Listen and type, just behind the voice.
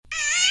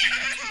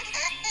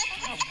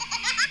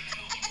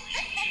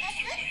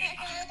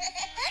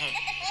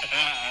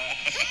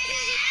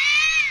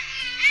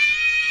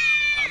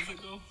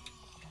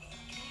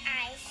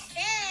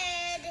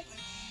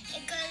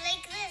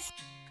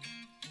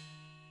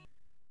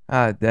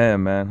Ah,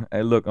 damn, man.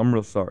 Hey, look, I'm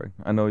real sorry.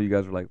 I know you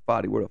guys are like,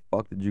 Fadi, where the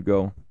fuck did you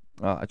go?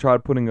 I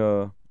tried putting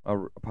a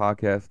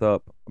podcast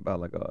up about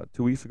like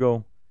 2 weeks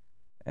ago,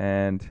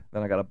 and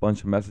then I got a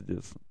bunch of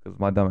messages because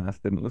my dumb ass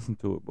didn't listen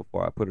to it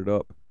before I put it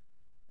up,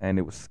 and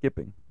it was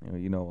skipping.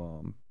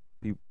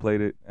 People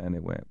played it and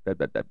it went that,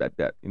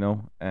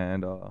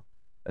 and that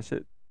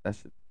shit,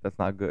 that's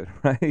not good,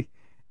 right?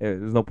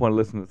 There's no point in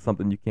listening to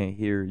something you can't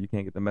hear. You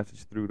can't get the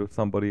message through to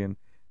somebody, and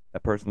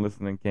that person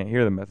listening can't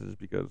hear the message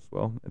because,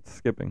 well, it's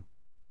skipping.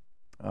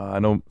 I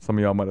know some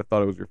of y'all might have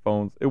thought it was your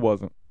phones. It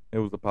wasn't. It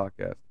was the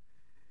podcast.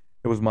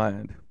 It was my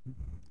end.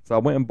 So I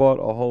went and bought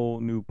a whole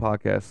new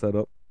podcast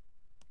setup,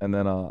 and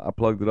then I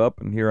plugged it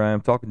up, and here I am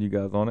talking to you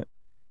guys on it.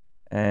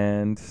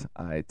 And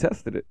I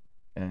tested it,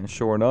 and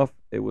sure enough,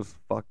 it was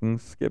fucking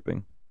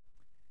skipping.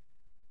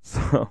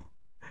 So,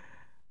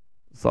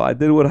 so I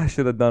did what I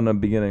should have done in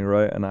the beginning,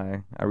 right? And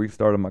I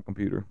restarted my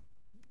computer,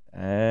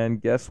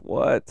 and guess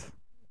what?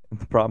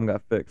 The problem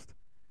got fixed.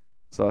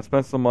 So I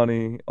spent some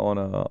money on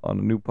a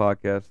new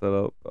podcast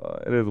setup.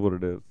 It is what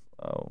it is.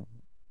 Oh,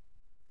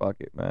 fuck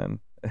it, man.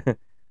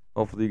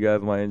 Hopefully you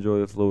guys might enjoy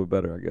this a little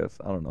bit better, I guess.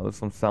 I don't know. There's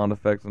some sound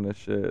effects in this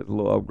shit. It's a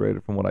little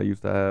upgraded from what I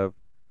used to have.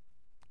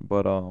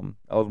 But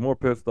I was more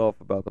pissed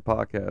off about the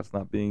podcast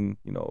not being,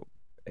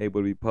 able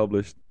to be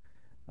published,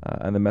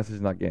 and the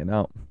message not getting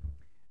out.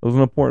 It was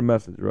an important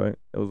message, right?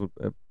 It was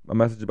a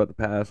message about the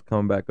past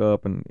coming back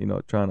up and,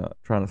 trying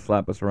to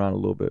slap us around a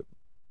little bit.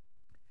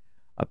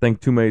 I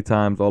think too many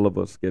times all of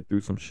us get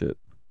through some shit,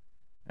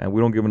 and we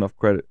don't give enough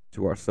credit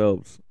to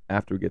ourselves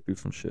after we get through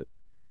some shit.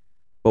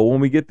 But when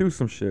we get through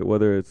some shit,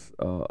 whether it's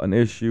an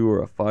issue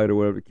or a fight or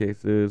whatever the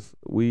case is,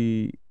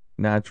 we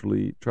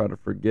naturally try to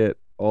forget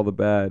all the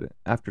bad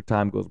after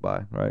time goes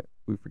by, right?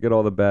 We forget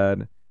all the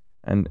bad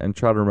and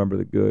try to remember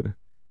the good.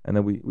 And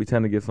then we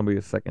tend to give somebody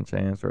a second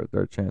chance or a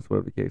third chance,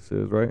 whatever the case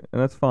is, right?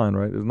 And that's fine,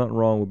 right? There's nothing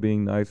wrong with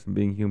being nice and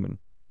being human.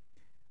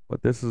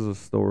 But this is a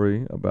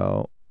story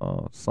about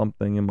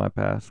something in my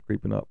past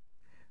creeping up.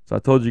 So I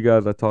told you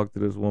guys I talked to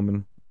this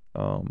woman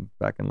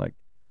back in like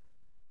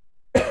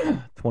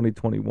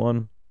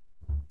 2021,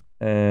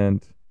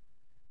 and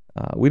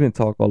we didn't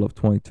talk all of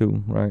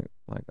 22, right?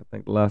 Like I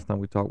think the last time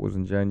we talked was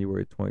in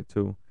January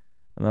 22,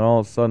 and then all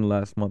of a sudden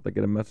last month I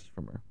get a message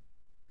from her.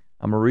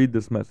 I'm gonna read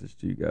this message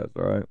to you guys,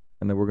 all right?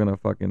 And then we're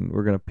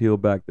gonna peel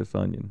back this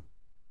onion,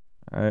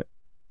 all right?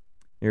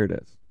 Here it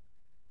is.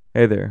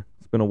 Hey there.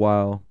 It's been a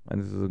while,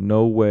 and this is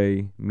no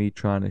way me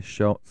trying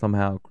to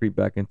somehow creep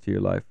back into your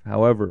life.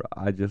 However,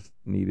 I just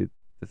needed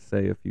to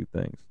say a few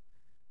things.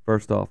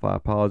 First off, I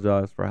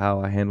apologize for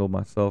how I handled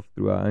myself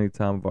throughout any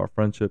time of our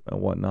friendship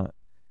and whatnot.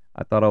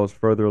 I thought I was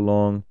further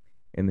along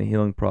in the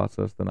healing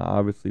process than I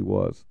obviously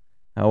was.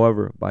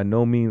 However, by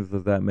no means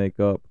does that make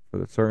up for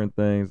the certain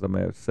things I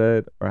may have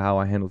said or how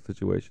I handled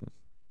situations.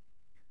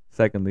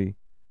 Secondly,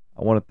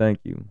 I want to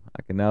thank you.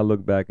 I can now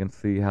look back and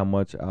see how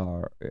much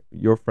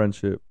your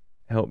friendship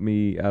helped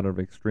me out of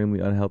an extremely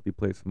unhealthy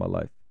place in my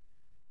life.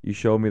 You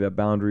showed me that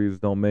boundaries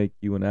don't make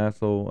you an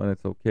asshole and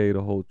it's okay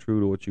to hold true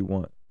to what you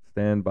want,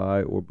 stand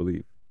by, or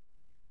believe.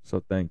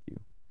 So thank you.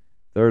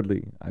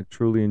 Thirdly, I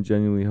truly and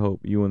genuinely hope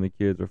you and the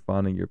kids are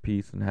finding your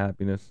peace and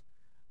happiness.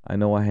 I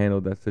know I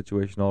handled that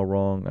situation all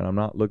wrong, and I'm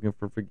not looking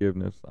for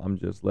forgiveness. I'm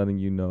just letting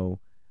you know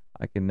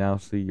I can now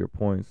see your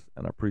points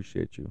and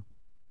appreciate you.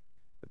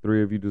 The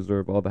three of you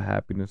deserve all the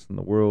happiness in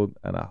the world,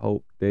 and I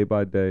hope day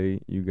by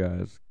day you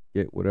guys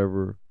get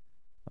whatever.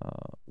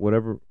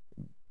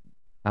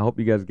 I hope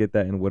you guys get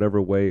that in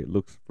whatever way it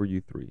looks for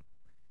you three.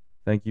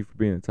 Thank you for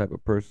being the type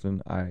of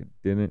person I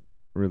didn't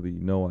really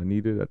know I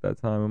needed at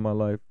that time in my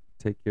life.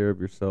 Take care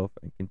of yourself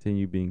and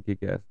continue being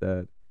kick-ass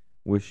dad.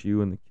 Wish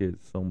you and the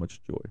kids so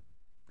much joy.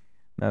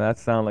 Now that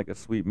sounds like a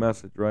sweet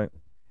message, right?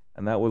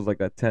 And that was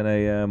like a 10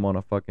 a.m. on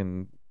a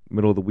fucking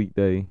middle of the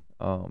weekday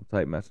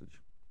type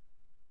message.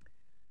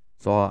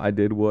 So I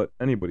did what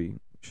anybody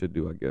should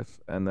do, I guess,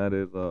 and that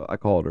is I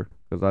called her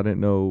because I didn't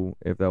know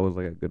if that was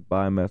like a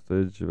goodbye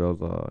message, if it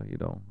was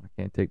I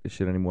can't take this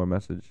shit anymore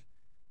message.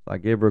 So I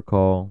gave her a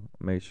call,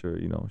 made sure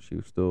she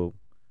was still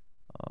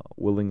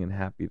willing and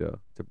happy to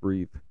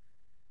breathe,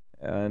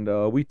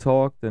 and we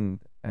talked and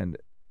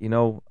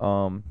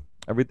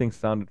everything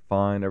sounded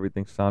fine,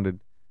 everything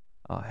sounded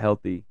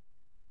healthy,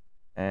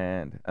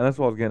 and that's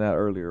what I was getting at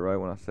earlier, right?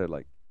 When I said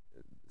like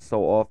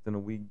so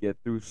often we get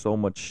through so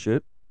much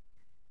shit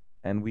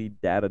and we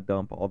data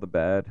dump all the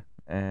bad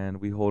and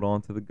we hold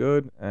on to the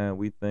good and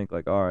we think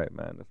like, all right,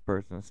 man, this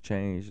person has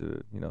changed,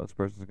 this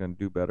person's gonna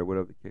do better,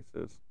 whatever the case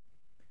is.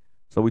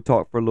 So we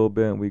talked for a little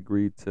bit and we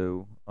agreed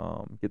to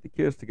get the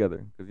kids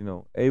together because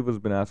Ava's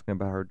been asking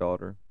about her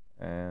daughter,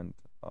 and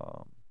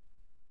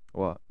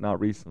well, not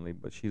recently,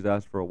 but she's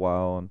asked for a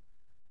while, and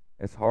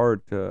it's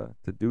hard to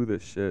do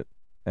this shit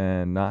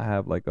and not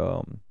have like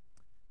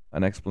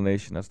an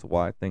explanation as to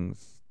why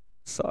things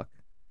suck.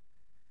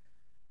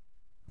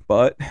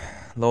 But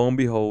lo and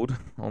behold,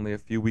 only a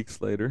few weeks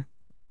later,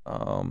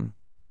 um,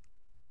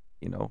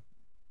 you know,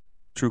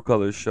 true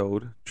colors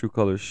showed, true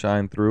colors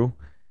shine through,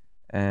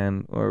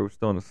 and we're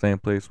still in the same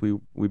place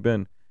we've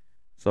been.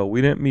 So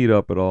we didn't meet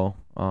up at all.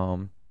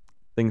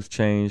 things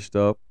changed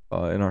up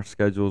in our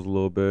schedules a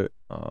little bit.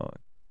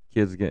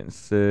 Kids getting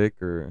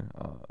sick or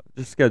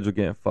just schedule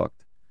getting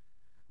fucked.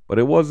 But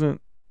it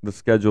wasn't the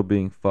schedule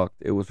being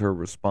fucked. It was her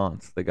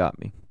response that got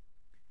me.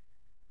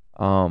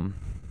 Um,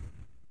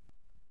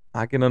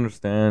 I can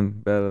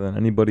understand better than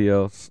anybody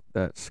else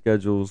that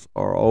schedules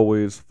are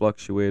always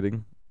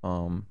fluctuating.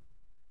 But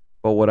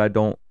what I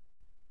don't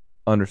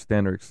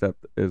understand or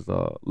accept is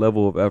a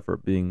level of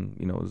effort being,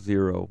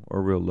 zero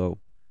or real low,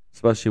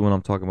 especially when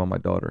I'm talking about my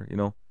daughter.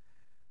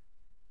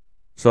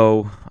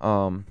 So,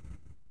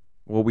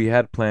 what we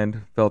had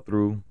planned fell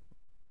through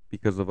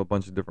because of a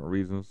bunch of different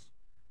reasons,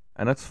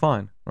 and that's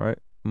fine, right?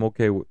 I'm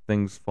okay with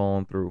things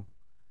falling through.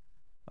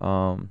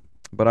 Um,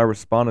 but I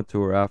responded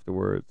to her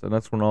afterwards, and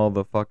that's when all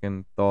the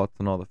fucking thoughts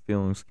and all the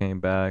feelings came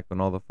back,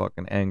 and all the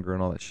fucking anger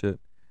and all that shit.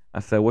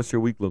 I said, "What's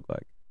your week look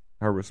like?"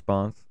 Her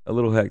response: "A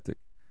little hectic.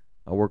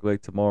 I work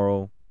late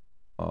tomorrow.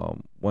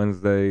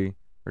 Wednesday,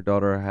 her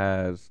daughter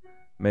has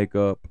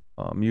makeup,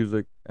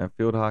 music, and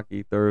field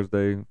hockey.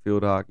 Thursday,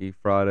 field hockey.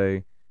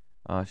 Friday,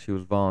 she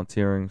was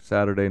volunteering.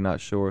 Saturday,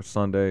 not sure.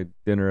 Sunday,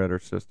 dinner at her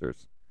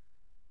sister's."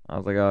 I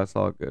was like, "Oh, it's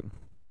all good."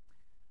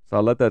 So I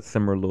let that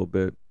simmer a little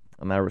bit,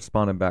 and I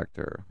responded back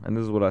to her. And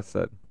this is what I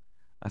said.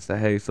 I said,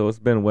 "Hey, so it's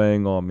been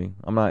weighing on me.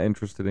 I'm not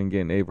interested in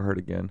getting Ava hurt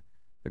again.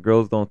 The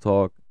girls don't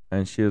talk,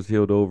 and she has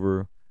healed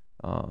over.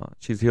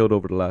 She's healed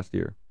over the last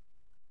year.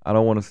 I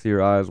don't want to see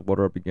her eyes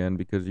water up again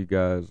because you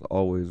guys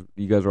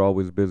are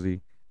always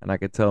busy, and I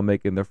could tell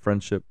making their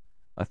friendship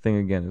a thing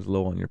again is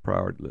low on your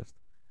priority list.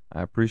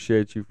 I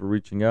appreciate you for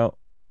reaching out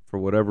for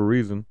whatever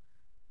reason,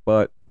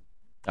 but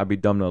I'd be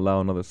dumb to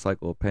allow another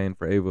cycle of pain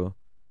for Ava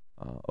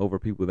over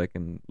people that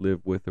can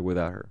live with or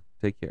without her.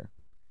 Take care."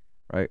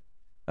 Right?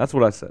 That's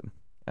what I said.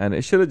 And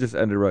it should have just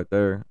ended right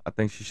there. I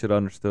think she should have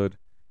understood.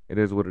 It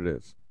is what it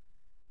is.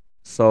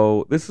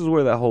 So this is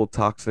where that whole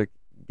toxic,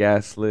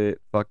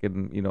 gaslit,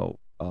 fucking,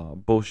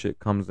 bullshit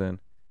comes in.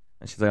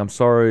 And she's like, "I'm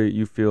sorry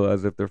you feel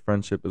as if their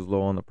friendship is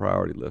low on the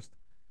priority list.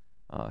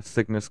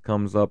 Sickness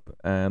comes up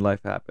and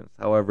life happens.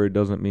 However, it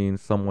doesn't mean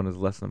someone is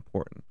less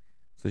important."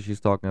 So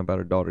she's talking about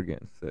her daughter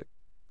getting sick.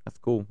 That's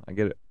cool. I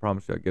get it. I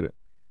promise you, I get it.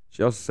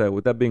 She also said,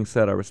 "With that being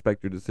said, I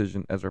respect your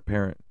decision as her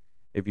parent.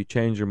 If you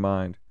change your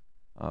mind,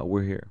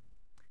 we're here."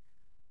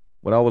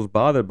 What I was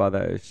bothered by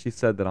that is she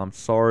said that I'm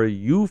sorry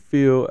you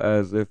feel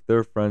as if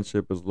their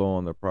friendship is low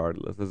on their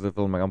priority list, as if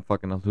I'm like I'm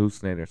fucking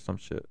hallucinating or some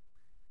shit.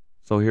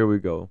 So here we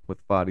go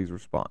with Fadi's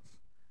response.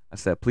 I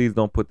said, "Please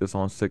don't put this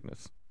on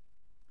sickness."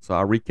 So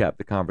I recapped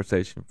the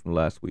conversation from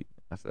last week.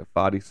 I said,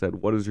 Fadi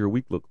said, "What does your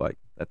week look like?"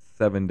 That's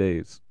 7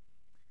 days.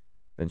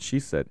 Then she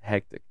said,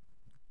 "Hectic."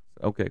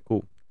 Okay,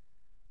 cool.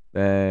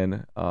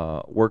 Then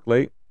work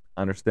late.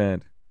 I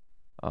understand.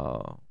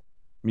 Uh,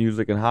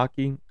 Music and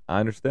hockey. I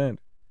understand.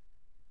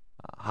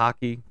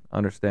 Hockey.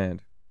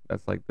 Understand.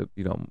 That's like the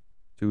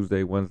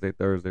Tuesday, Wednesday,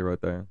 Thursday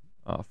right there.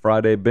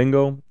 Friday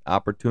bingo.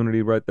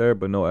 Opportunity right there,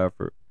 but no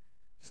effort.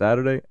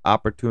 Saturday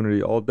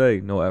opportunity all day,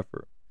 no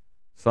effort.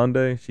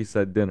 Sunday she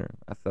said dinner.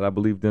 I said I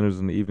believe dinner's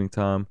in the evening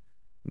time.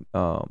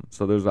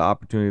 So there's an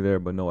opportunity there,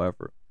 but no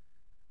effort.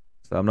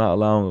 So I'm not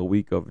allowing a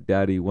week of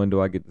daddy, when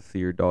do I get to see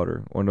your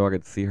daughter? When do I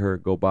get to see her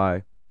go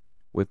by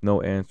with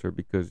no answer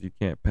because you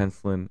can't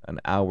pencil in an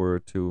hour or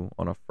two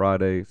on a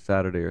Friday,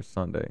 Saturday, or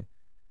Sunday,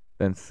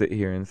 then sit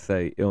here and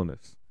say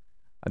illness.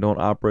 I don't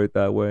operate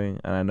that way,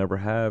 and I never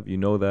have. You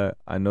know that.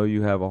 I know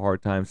you have a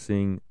hard time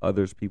seeing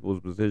others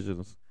people's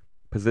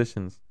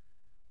positions,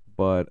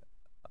 but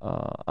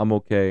I'm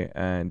okay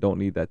and don't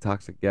need that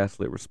toxic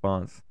gaslit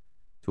response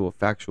to a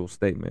factual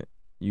statement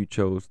you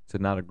chose to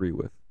not agree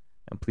with.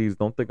 And please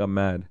don't think I'm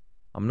mad.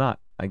 I'm not.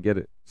 I get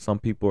it. Some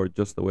people are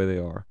just the way they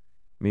are.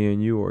 Me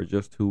and you are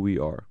just who we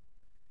are.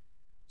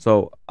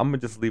 So I'm gonna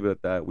just leave it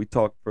at that. We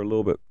talked for a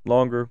little bit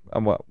longer.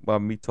 While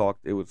me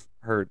talked, it was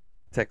her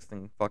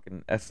texting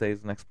fucking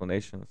essays and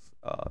explanations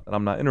that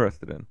I'm not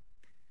interested in.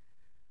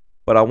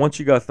 But I want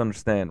you guys to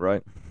understand,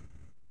 right?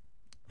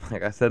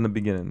 Like I said in the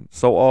beginning,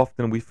 so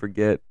often we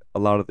forget a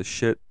lot of the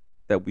shit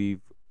that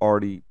we've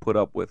already put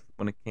up with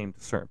when it came to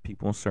certain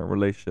people and certain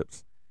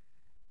relationships.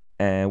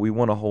 And we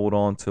want to hold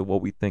on to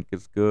what we think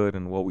is good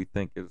and what we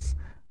think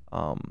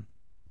um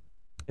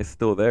is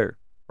still there,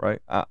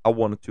 right? I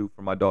wanted to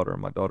for my daughter,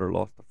 and my daughter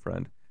lost a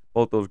friend.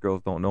 Both those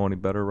girls don't know any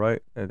better,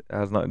 right? It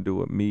has nothing to do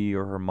with me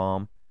or her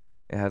mom.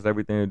 It has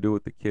everything to do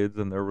with the kids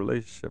and their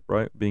relationship,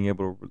 right? Being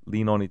able to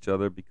lean on each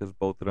other because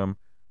both of them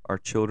are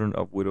children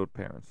of widowed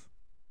parents,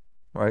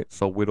 right?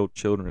 So widowed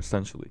children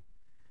essentially.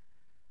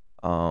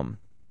 Um,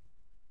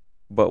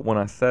 but when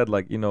I said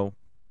like,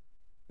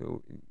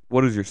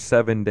 what does your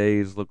 7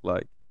 days look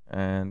like?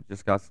 And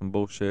just got some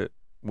bullshit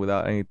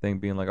without anything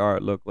being like, all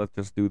right, look, let's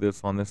just do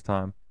this on this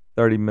time.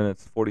 30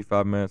 minutes,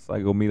 45 minutes. I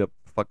go meet up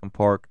at the fucking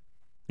park.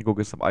 You go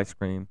get some ice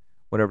cream,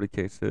 whatever the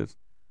case is.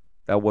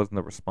 That wasn't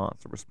the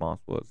response. The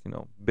response was,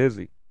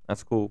 busy.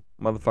 That's cool.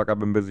 Motherfucker, I've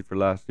been busy for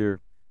last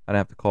year. I didn't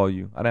have to call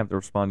you. I didn't have to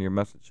respond to your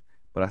message.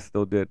 But I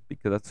still did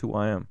because that's who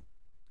I am.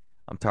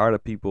 I'm tired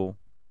of people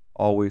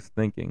always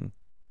thinking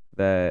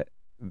that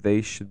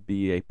they should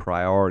be a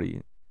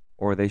priority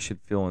or they should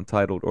feel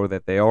entitled, or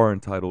that they are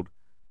entitled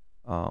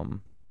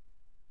um,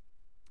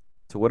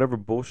 to whatever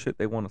bullshit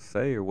they want to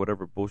say or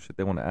whatever bullshit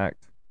they want to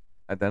act.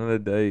 At the end of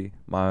the day,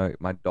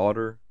 my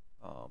daughter,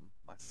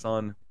 my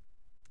son,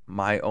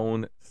 my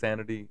own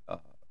sanity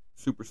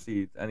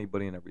supersedes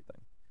anybody and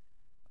everything.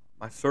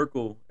 My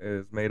circle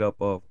is made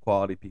up of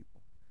quality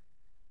people,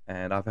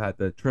 and I've had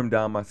to trim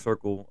down my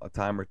circle a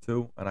time or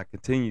two, and I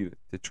continue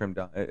to trim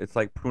down. It's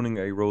like pruning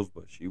a rose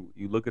bush. You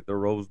look at the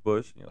rose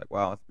bush and you're like,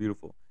 wow, it's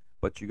beautiful,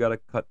 but you got to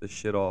cut the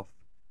shit off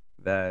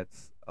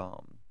that's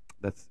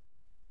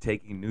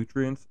taking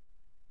nutrients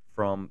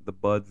from the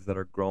buds that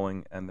are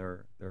growing and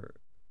they're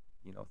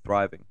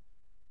thriving.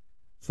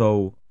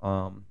 So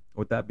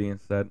with that being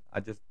said, I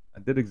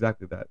did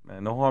exactly that,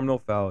 man. No harm, no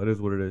foul. It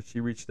is what it is. She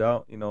reached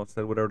out,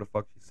 said whatever the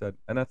fuck she said,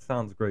 and that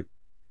sounds great.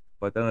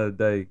 But at the end of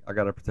the day, I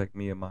gotta protect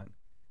me and mine.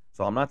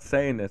 So I'm not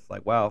saying this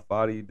like, wow,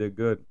 Fadi, you did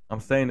good. I'm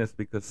saying this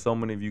because so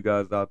many of you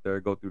guys out there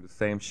go through the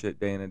same shit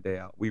day in and day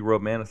out. We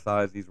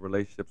romanticize these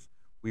relationships.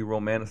 We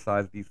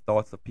romanticize these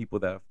thoughts of people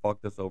that have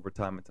fucked us over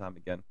time and time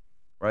again,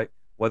 right?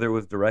 Whether it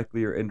was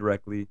directly or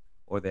indirectly,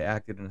 or they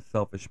acted in a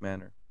selfish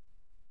manner.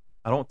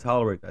 I don't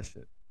tolerate that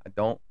shit. I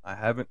don't. I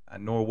haven't.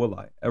 Nor will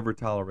I ever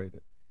tolerate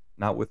it.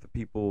 Not with the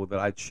people that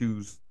I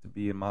choose to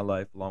be in my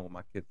life, along with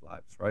my kids'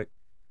 lives, right?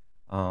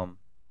 Um,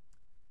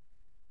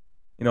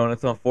 and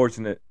it's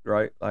unfortunate,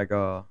 right? Like,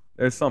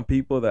 there's some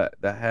people that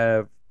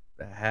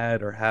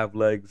had or have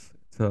legs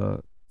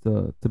to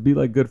be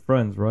like good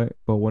friends, right?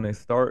 But when they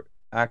start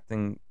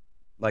acting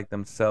like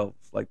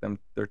themselves, like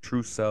their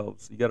true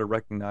selves, you got to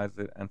recognize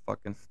it and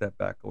fucking step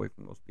back away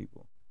from those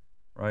people,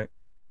 right?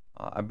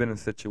 I've been in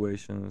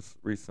situations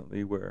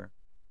recently where,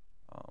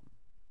 um,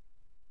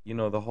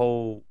 the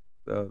whole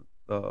the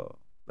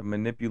the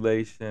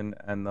manipulation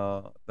and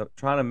the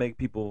trying to make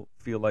people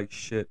feel like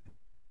shit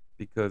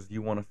because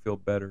you want to feel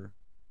better,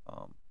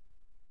 um,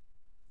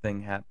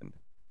 thing happened,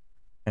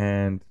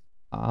 and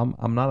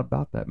I'm not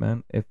about that,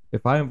 man.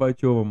 If I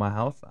invite you over my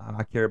house,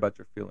 I care about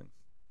your feelings.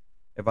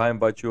 If I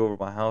invite you over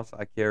my house,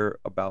 I care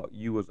about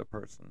you as a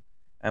person,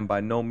 and by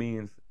no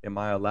means am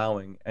I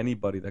allowing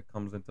anybody that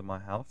comes into my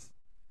house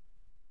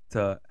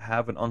to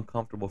have an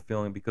uncomfortable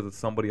feeling because of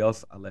somebody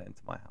else I let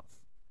into my house,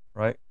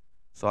 right?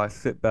 So I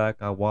sit back,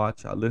 I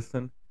watch, I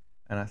listen,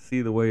 and I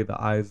see the way the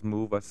eyes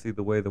move, I see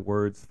the way the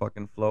words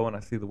fucking flow, and I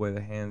see the way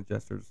the hand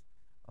gestures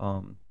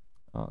um,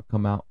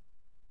 come out.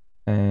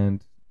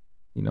 And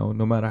no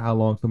matter how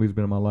long somebody's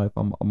been in my life,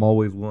 I'm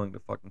always willing to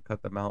fucking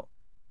cut them out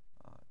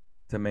uh,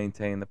 to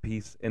maintain the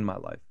peace in my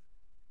life.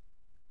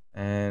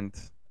 And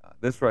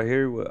this right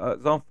here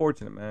is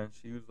unfortunate, man.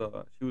 She was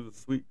a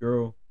sweet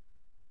girl,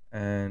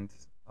 and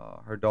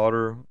her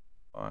daughter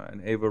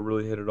and Ava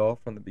really hit it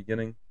off from the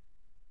beginning.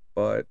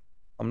 But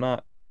I'm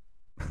not.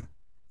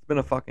 It's been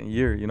a fucking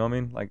year, you know what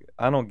I mean? Like,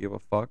 I don't give a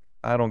fuck.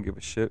 I don't give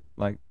a shit.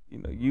 Like,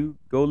 you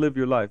go live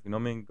your life. You know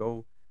what I mean?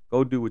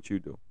 Go do what you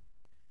do.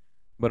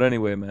 But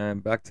anyway, man,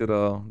 back to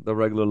the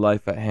regular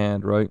life at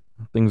hand, right?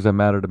 Things that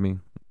matter to me,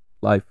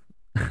 life.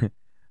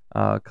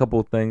 A couple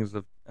of things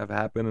have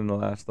happened in the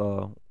last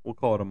we'll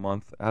call it a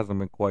month. It hasn't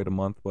been quite a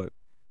month, but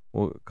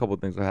a couple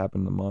of things have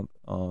happened in a month.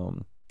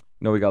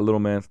 We got little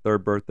man's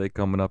third birthday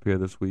coming up here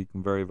this week.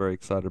 I'm very, very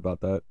excited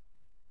about that.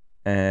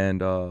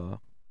 And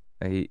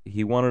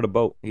he wanted a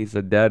boat. He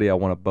said, "Daddy, I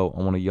want a boat.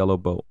 I want a yellow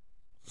boat."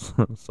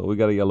 So we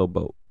got a yellow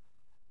boat.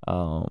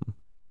 Um,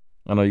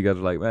 I know you guys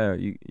are like, man,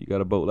 you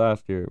got a boat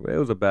last year. It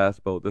was a bass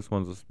boat. This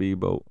one's a speed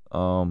boat.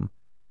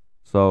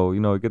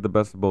 So get the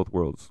best of both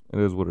worlds. It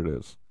is what it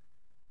is.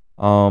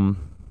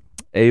 Um,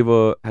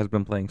 Ava has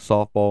been playing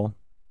softball,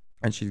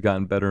 and she's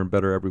gotten better and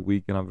better every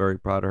week, and I'm very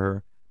proud of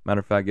her. Matter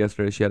of fact,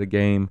 yesterday she had a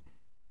game,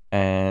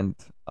 and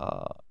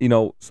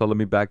so let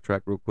me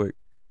backtrack real quick.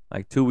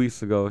 Like 2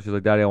 weeks ago, she's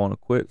like, "Daddy, I want to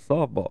quit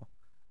softball."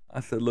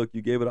 I said, "Look,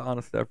 you gave it an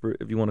honest effort.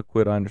 If you want to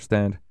quit, I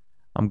understand.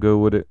 I'm good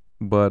with it.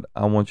 But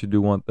I want you to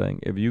do one thing.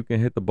 If you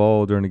can hit the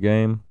ball during the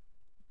game,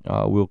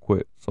 we'll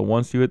quit. So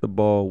once you hit the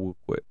ball, we'll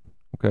quit.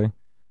 Okay?"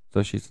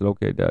 So she said,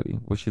 "Okay, Daddy."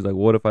 Well, she's like,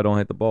 "What if I don't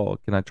hit the ball?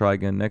 Can I try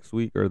again next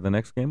week or the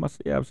next game?" I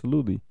said, "Yeah,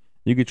 absolutely.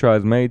 You could try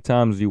as many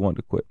times as you want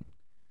to quit."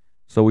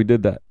 So we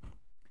did that.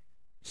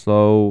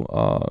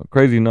 So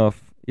crazy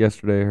enough,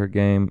 yesterday her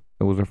game,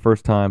 it was her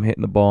first time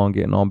hitting the ball and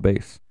getting on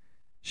base.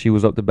 She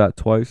was up to bat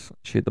twice.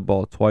 She hit the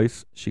ball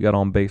twice. She got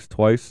on base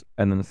twice,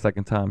 and then the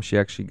second time she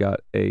actually got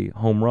a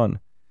home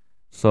run.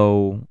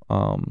 So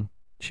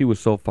she was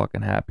so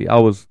fucking happy. I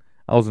was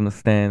in the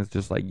stands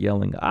just like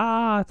yelling,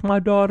 "Ah, it's my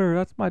daughter!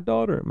 That's my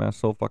daughter!" Man, I'm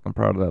so fucking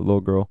proud of that little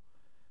girl.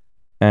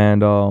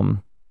 And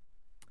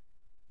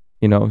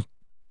you know,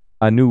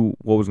 I knew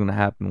what was gonna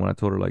happen when I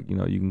told her, like, you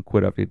can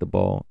quit after you hit the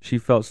ball. She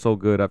felt so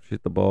good after she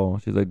hit the ball.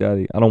 She's like,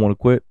 "Daddy, I don't want to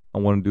quit. I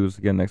want to do this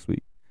again next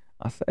week."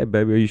 I said, "Hey,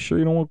 baby, are you sure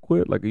you don't want to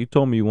quit? Like, you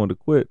told me you wanted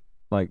to quit.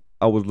 Like,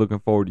 I was looking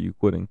forward to you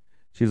quitting."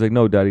 She's like,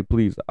 "No, Daddy,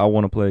 please. I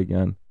want to play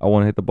again. I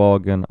want to hit the ball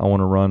again. I want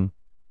to run.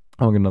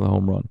 I want to get another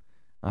home run."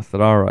 I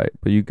said, "All right,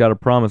 but you got to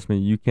promise me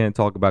you can't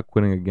talk about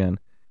quitting again.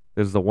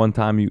 This is the one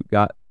time you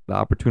got the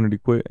opportunity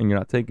to quit and you're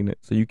not taking it,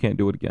 so you can't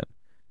do it again."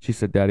 She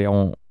said, "Daddy, I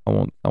won't. I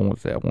won't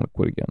say I want to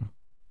quit again.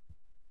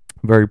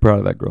 Very proud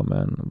of that girl,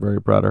 man. I'm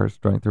very proud of her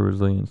strength and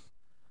resilience.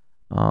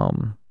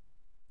 Um,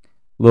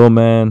 Little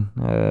man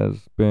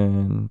has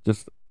been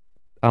just,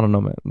 I don't know,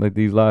 man. Like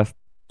these last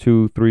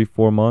 2, 3,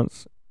 4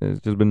 months,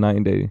 it's just been night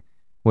and day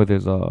with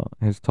his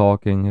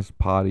talking, his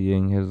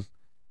pottying,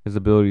 his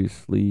ability to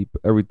sleep,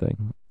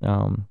 everything.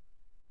 I'm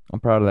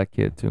proud of that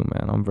kid too,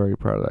 man. I'm very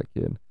proud of that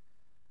kid,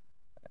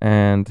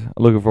 and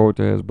looking forward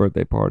to his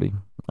birthday party.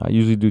 I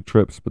usually do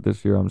trips, but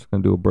this year I'm just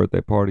gonna do a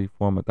birthday party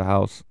for him at the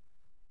house.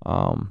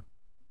 Um,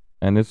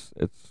 and it's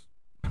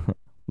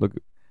look,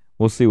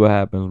 we'll see what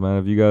happens, man.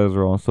 If you guys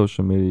are on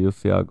social media, you'll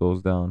see how it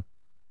goes down.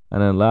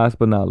 And then last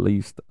but not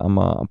least, I'm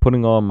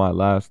putting on my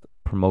last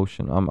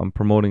promotion. I'm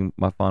promoting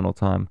my final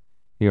time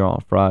here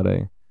on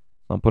Friday.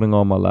 I'm putting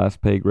on my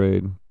last pay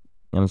grade,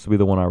 and this will be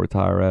the one I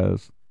retire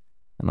as.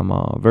 And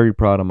I'm very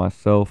proud of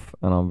myself,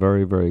 and I'm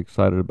very very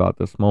excited about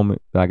this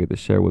moment that I get to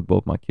share with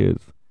both my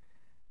kids.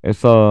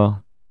 It's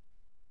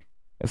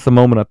it's a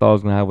moment I thought I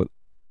was gonna have with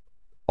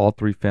all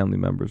three family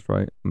members,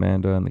 right?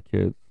 Amanda and the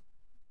kids.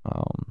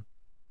 Um,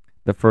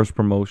 the first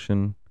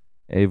promotion,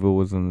 Ava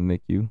was in the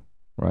NICU,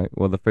 right?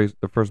 Well,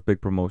 the first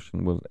big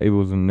promotion was Ava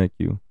was in the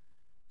NICU,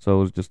 so it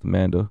was just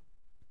Amanda.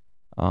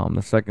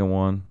 The second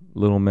one,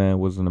 little man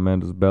was in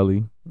Amanda's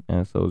belly,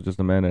 and so it was just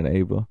Amanda and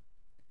Ava.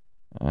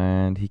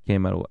 And he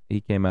came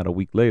out a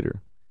week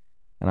later,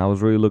 and I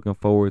was really looking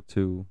forward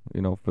to,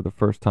 for the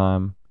first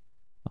time,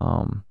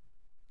 um,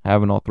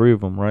 having all three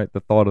of them. Right, the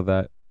thought of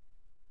that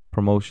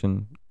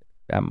promotion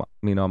at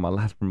my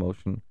last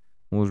promotion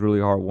was really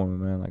heartwarming,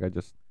 man. Like I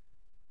just,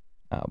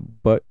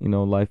 but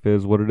life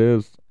is what it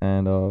is,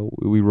 and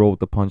we roll with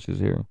the punches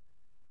here.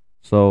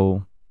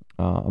 So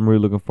I'm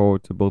really looking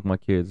forward to both my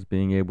kids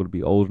being able to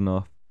be old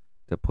enough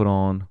to put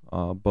on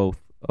both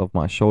of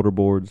my shoulder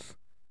boards,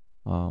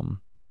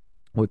 um,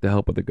 with the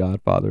help of the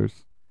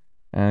Godfathers,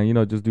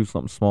 and just do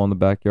something small in the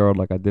backyard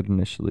like I did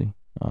initially.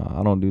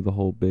 I don't do the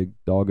whole big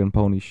dog and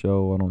pony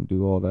show. I don't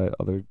do all that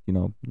other,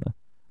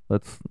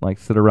 let's like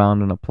sit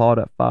around and applaud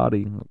at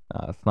Fadi.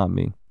 It's not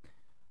me.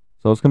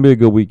 So it's gonna be a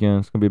good weekend.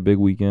 It's gonna be a big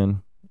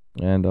weekend,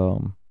 and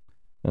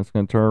it's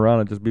gonna turn around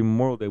and just be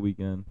Memorial Day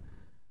weekend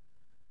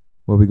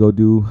where we go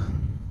do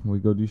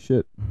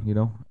shit,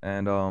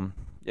 and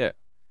yeah,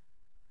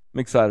 I'm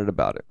excited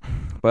about it.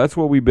 But that's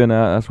where we've been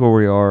at. That's where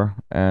we are,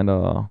 and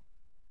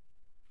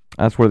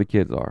that's where the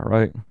kids are.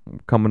 Right,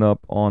 coming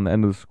up on the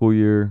end of the school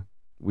year,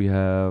 we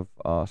have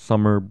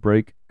summer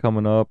break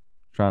coming up.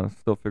 Trying to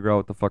still figure out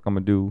what the fuck I'm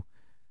gonna do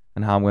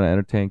and how I'm gonna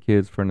entertain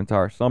kids for an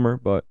entire summer.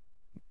 But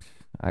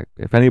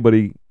if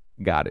anybody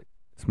got it,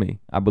 it's me.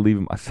 I believe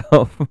in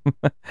myself,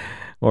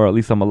 or at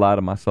least I'm a lie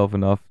to myself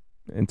enough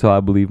until I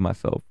believe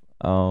myself.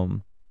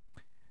 So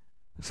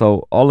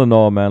all in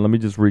all, man, let me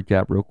just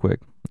recap real quick.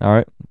 All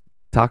right,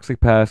 toxic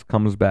past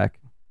comes back.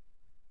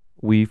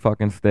 We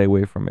fucking stay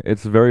away from it.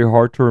 It's very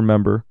hard to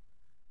remember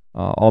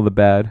all the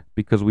bad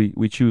because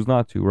we choose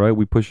not to. Right?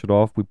 We push it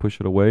off. We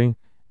push it away,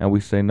 and we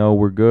say no,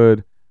 we're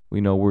good. We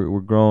know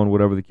we're grown,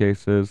 whatever the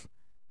case is,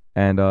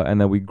 and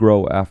then we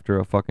grow after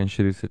a fucking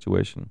shitty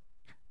situation.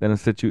 Then a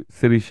shitty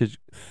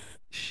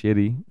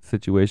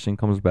situation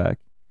comes back,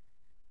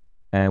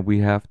 and we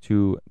have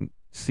to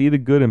see the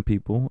good in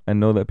people and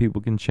know that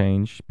people can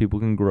change, people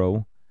can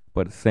grow,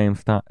 but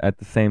at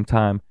the same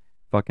time,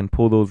 fucking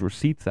pull those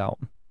receipts out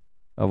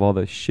of all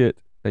the shit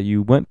that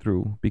you went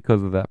through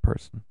because of that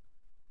person,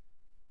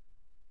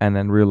 and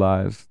then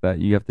realize that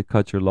you have to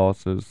cut your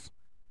losses,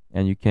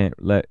 and you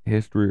can't let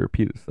history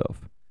repeat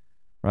itself,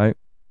 right?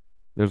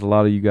 There's a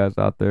lot of you guys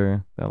out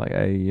there that are like,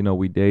 hey,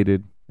 we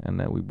dated and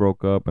then we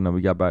broke up and then we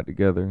got back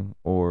together,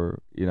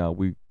 or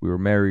we were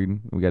married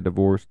and we got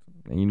divorced,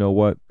 and you know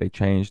what? They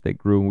changed, they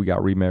grew, and we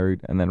got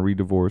remarried and then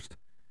re-divorced.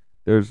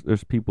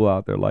 There's people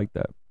out there like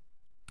that,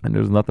 and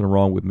there's nothing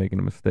wrong with making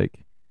a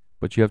mistake,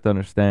 but you have to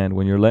understand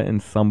when you're letting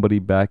somebody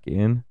back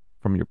in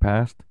from your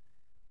past,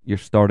 you're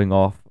starting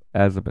off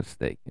as a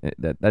mistake.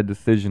 That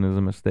decision is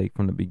a mistake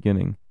from the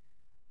beginning,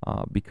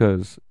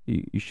 because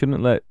you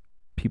shouldn't let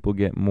people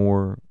get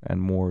more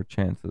and more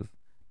chances.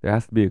 There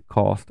has to be a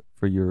cost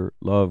for your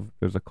love.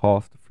 There's a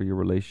cost for your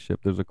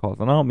relationship. There's a cost.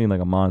 And I don't mean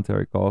like a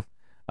monetary cost.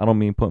 I don't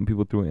mean putting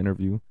people through an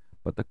interview.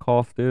 But the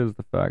cost is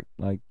the fact,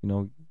 like,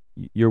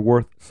 you're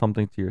worth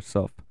something to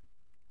yourself.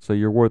 So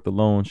your worth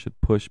alone should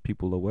push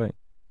people away,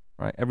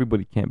 right?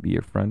 Everybody can't be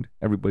your friend.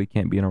 Everybody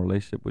can't be in a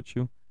relationship with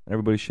you. And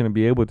everybody shouldn't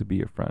be able to be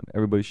your friend.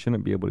 Everybody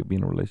shouldn't be able to be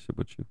in a relationship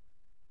with you.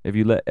 If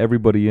you let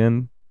everybody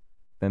in,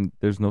 then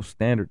there's no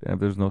standard. And if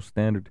there's no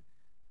standard,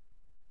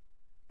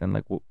 then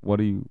like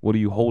what are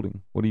you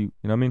holding? What do you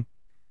know what I mean?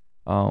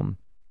 I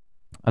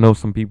know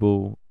some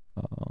people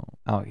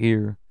out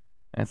here,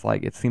 and it's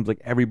like it seems like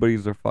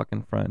everybody's their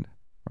fucking friend,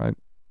 right?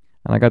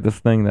 And I got this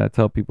thing that I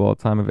tell people all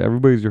the time: if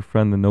everybody's your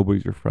friend, then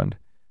nobody's your friend.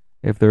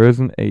 If there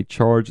isn't a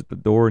charge at the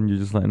door and you're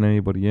just letting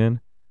anybody in,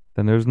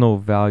 then there's no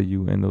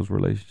value in those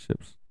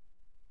relationships.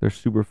 They're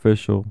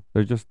superficial.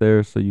 They're just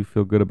there so you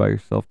feel good about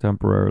yourself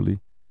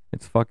temporarily.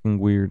 It's fucking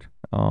weird.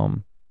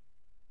 And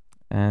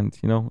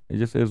it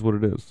just is what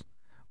it is.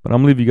 But I'm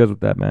gonna leave you guys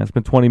with that, man. It's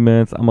been 20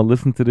 minutes. I'm gonna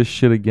listen to this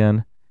shit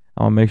again.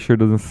 I'm gonna make sure it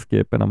doesn't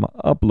skip, and I'm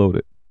gonna upload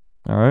it.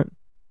 All right,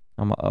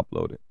 I'm gonna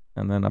upload it,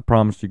 and then I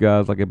promise you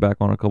guys I'll get back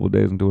on in a couple of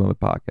days and do another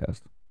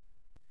podcast.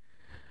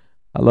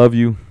 I love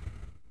you.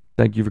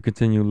 Thank you for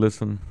continuing to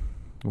listen.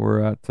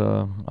 We're at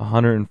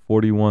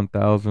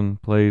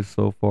 141,000 plays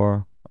so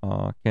far.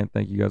 Can't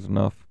thank you guys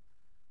enough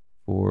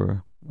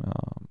for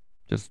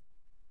just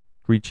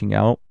reaching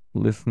out,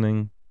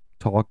 listening,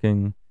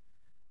 talking.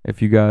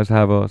 If you guys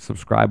have a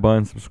subscribe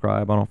button,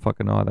 subscribe. I don't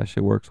fucking know how that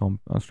shit works on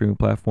streaming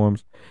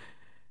platforms.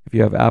 If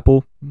you have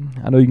Apple,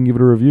 I know you can give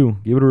it a review.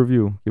 Give it a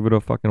review. Give it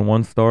a fucking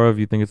 1 star. If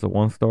you think it's a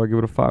 1 star, give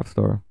it a 5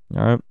 star.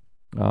 All right.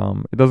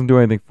 It doesn't do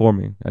anything for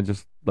me. It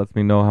just lets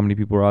me know how many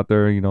people are out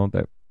there,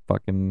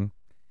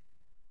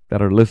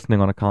 that are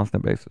listening on a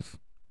constant basis.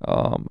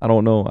 I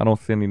don't know. I don't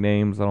see any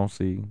names. I don't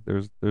see.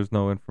 There's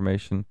no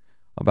information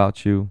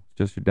about you.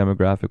 Just your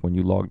demographic when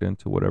you logged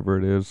into whatever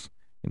it is.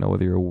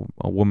 Whether you're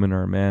a woman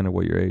or a man or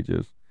what your age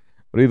is.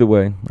 But either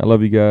way, I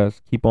love you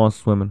guys. Keep on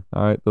swimming.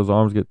 All right. Those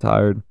arms get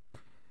tired.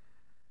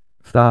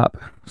 Stop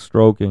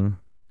stroking.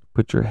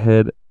 Put your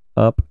head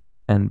up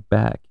and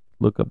back.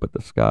 Look up at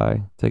the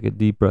sky. Take a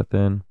deep breath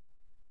in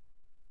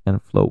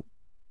and float.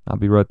 I'll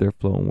be right there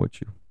floating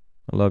with you.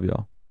 I love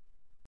y'all.